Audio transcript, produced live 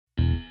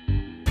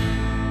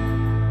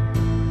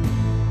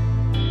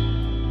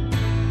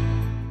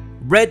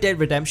Red Dead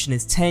Redemption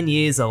is 10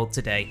 years old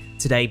today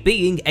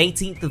being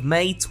 18th of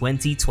May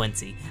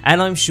 2020, and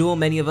I'm sure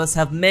many of us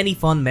have many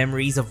fond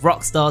memories of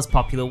Rockstar's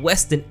popular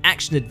western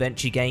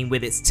action-adventure game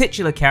with its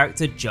titular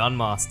character John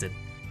Marston.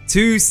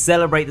 To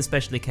celebrate the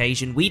special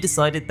occasion, we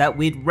decided that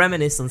we'd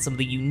reminisce on some of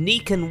the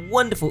unique and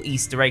wonderful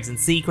Easter eggs and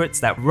secrets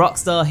that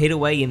Rockstar hid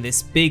away in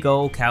this big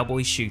old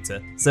cowboy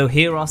shooter. So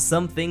here are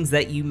some things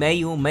that you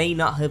may or may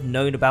not have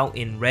known about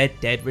in Red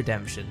Dead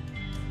Redemption.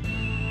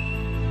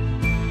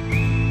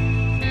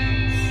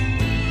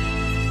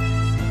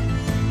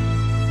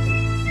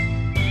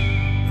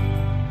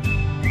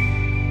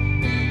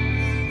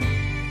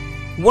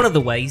 One of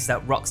the ways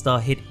that Rockstar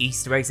hid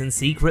Easter eggs and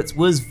secrets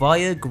was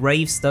via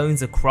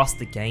gravestones across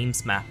the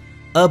game's map.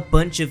 A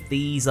bunch of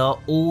these are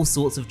all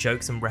sorts of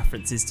jokes and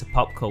references to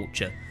pop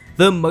culture.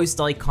 The most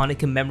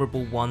iconic and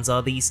memorable ones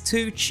are these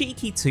two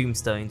cheeky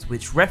tombstones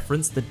which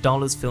reference the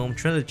Dollars film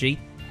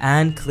trilogy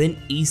and Clint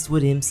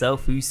Eastwood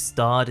himself, who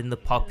starred in the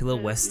popular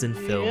western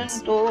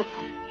films.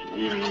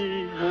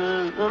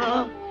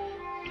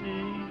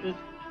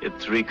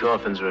 Get 3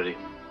 coffins ready.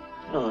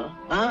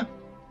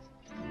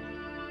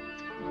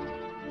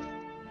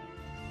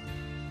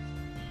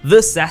 The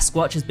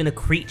Sasquatch has been a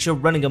creature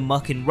running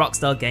amok in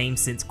Rockstar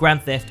games since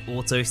Grand Theft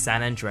Auto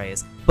San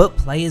Andreas, but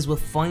players were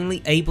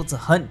finally able to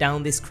hunt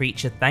down this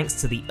creature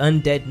thanks to the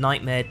Undead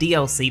Nightmare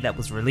DLC that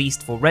was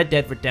released for Red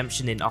Dead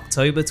Redemption in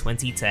October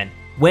 2010.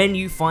 When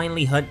you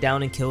finally hunt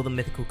down and kill the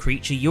mythical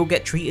creature, you'll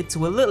get treated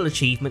to a little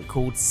achievement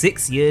called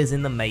 6 Years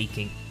in the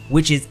Making,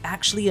 which is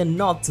actually a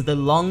nod to the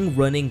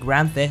long-running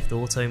Grand Theft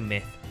Auto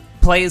myth.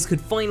 Players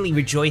could finally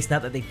rejoice now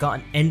that they've got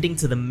an ending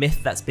to the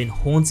myth that's been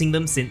haunting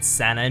them since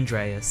San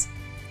Andreas.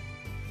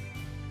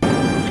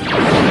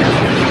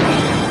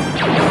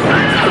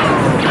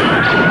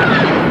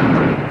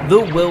 The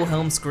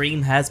Wilhelm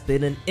scream has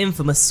been an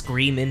infamous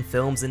scream in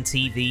films and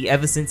TV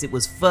ever since it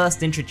was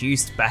first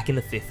introduced back in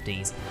the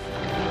 50s.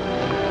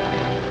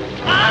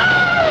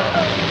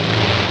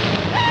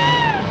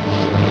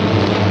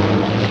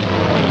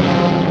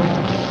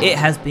 It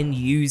has been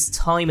used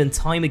time and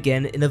time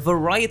again in a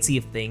variety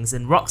of things,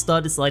 and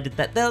Rockstar decided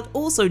that they'll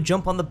also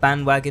jump on the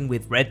bandwagon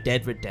with Red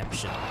Dead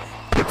Redemption.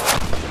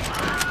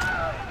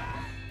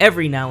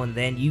 Every now and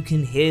then you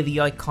can hear the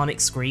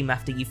iconic scream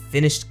after you've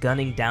finished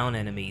gunning down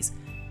enemies.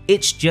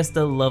 It's just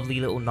a lovely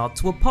little nod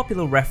to a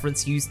popular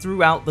reference used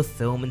throughout the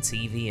film and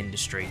TV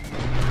industry.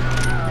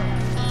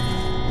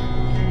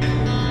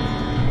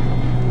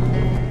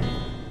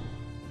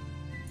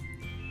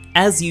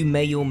 As you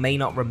may or may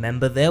not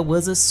remember, there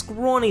was a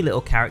scrawny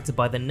little character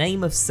by the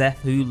name of Seth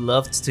who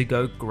loved to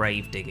go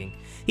grave digging.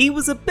 He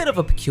was a bit of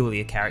a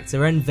peculiar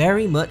character and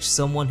very much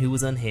someone who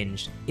was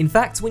unhinged. In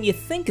fact, when you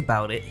think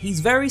about it, he's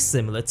very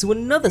similar to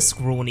another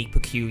scrawny,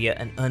 peculiar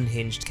and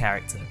unhinged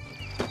character.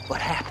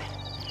 What happened?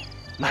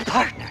 My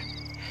partner.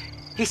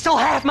 He stole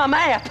half my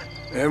map.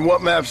 And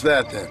what map's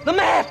that then? The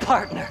map,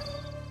 partner.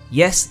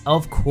 Yes,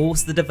 of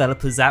course the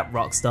developers at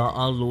Rockstar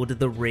are Lord of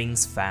the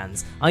Rings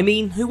fans. I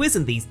mean, who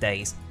isn't these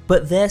days?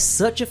 But they're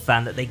such a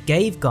fan that they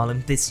gave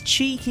Gollum this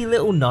cheeky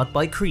little nod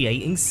by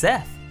creating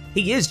Seth.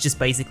 He is just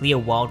basically a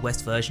Wild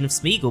West version of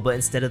Smeagol, but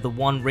instead of the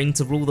one ring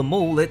to rule them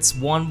all, it's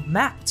one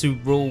map to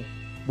rule,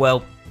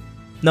 well,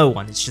 no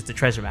one, it's just a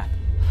treasure map.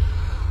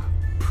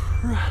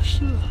 Precious.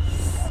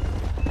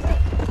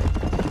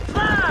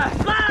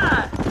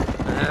 Fly!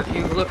 Have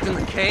you looked in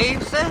the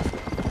cave, Seth?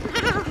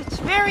 It's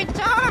very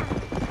dark.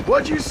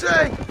 What'd you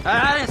say?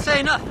 I didn't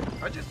say nothing.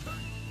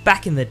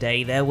 Back in the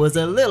day, there was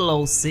a little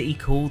old city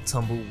called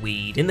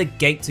Tumbleweed in the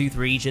Gatetooth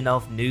region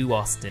of New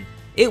Austin.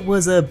 It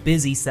was a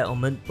busy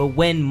settlement, but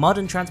when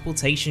modern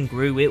transportation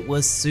grew, it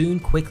was soon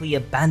quickly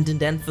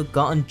abandoned and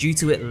forgotten due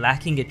to it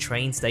lacking a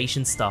train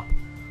station stop.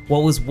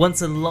 What was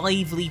once a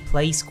lively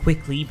place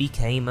quickly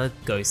became a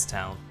ghost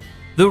town.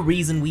 The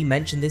reason we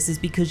mention this is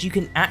because you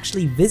can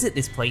actually visit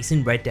this place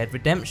in Red Dead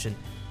Redemption.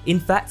 In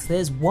fact,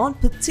 there's one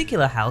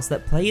particular house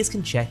that players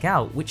can check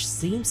out which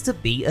seems to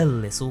be a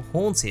little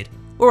haunted.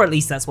 Or at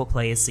least that's what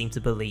players seem to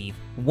believe.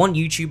 One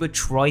YouTuber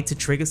tried to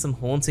trigger some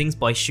hauntings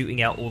by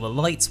shooting out all the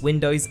lights,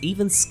 windows,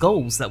 even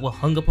skulls that were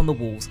hung up on the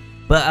walls,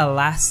 but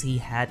alas, he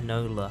had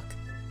no luck.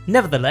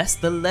 Nevertheless,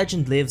 the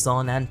legend lives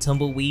on and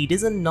Tumbleweed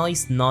is a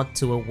nice nod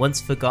to a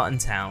once forgotten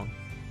town.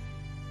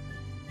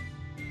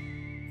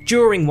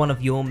 During one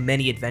of your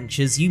many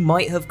adventures, you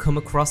might have come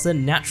across a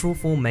natural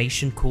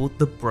formation called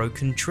the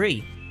Broken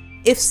Tree.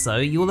 If so,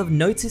 you'll have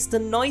noticed a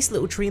nice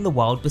little tree in the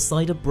wild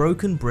beside a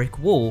broken brick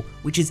wall,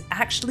 which is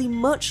actually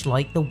much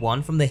like the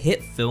one from the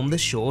hit film The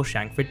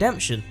Shawshank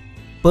Redemption.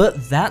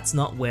 But that's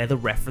not where the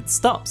reference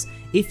stops.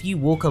 If you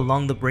walk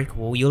along the brick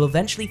wall, you'll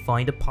eventually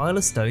find a pile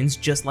of stones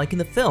just like in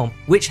the film,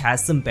 which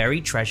has some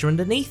buried treasure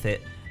underneath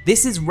it.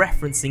 This is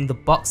referencing the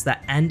box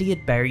that Andy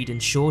had buried in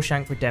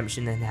Shawshank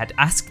Redemption and had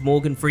asked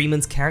Morgan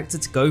Freeman's character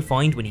to go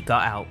find when he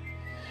got out.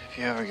 If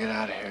you ever get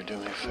out of here, do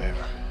me a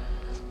favor.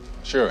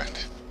 Sure,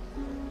 Andy.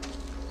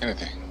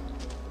 Anything.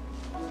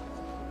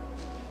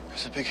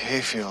 There's a big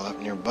hayfield up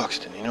near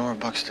Buxton. You know where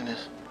Buxton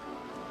is?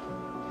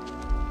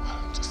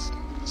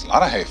 There's a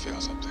lot of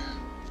hayfields up there.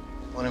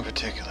 One in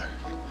particular.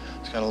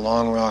 It's It's got a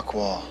long rock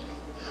wall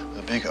with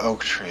a big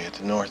oak tree at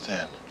the north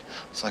end.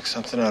 It's like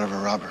something out of a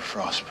Robert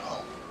Frost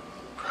poem.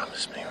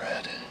 Promise me,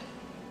 Red.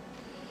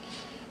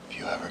 If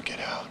you ever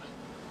get out,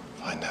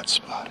 find that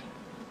spot.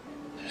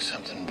 There's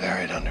something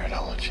buried under it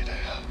I want you to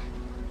have.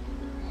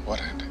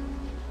 What, Andy?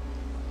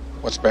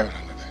 What's buried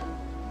under there?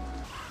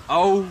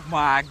 Oh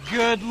my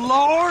good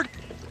lord!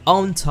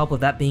 On top of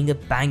that being a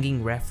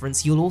banging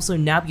reference, you'll also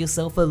nab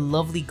yourself a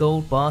lovely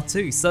gold bar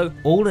too, so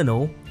all in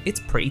all,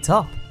 it's pretty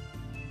top.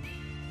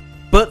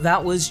 But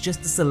that was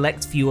just a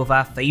select few of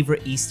our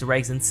favourite Easter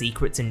eggs and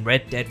secrets in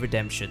Red Dead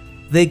Redemption.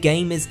 The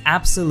game is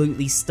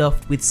absolutely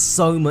stuffed with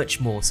so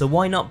much more, so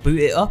why not boot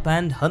it up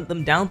and hunt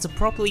them down to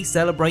properly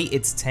celebrate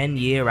its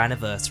 10-year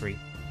anniversary.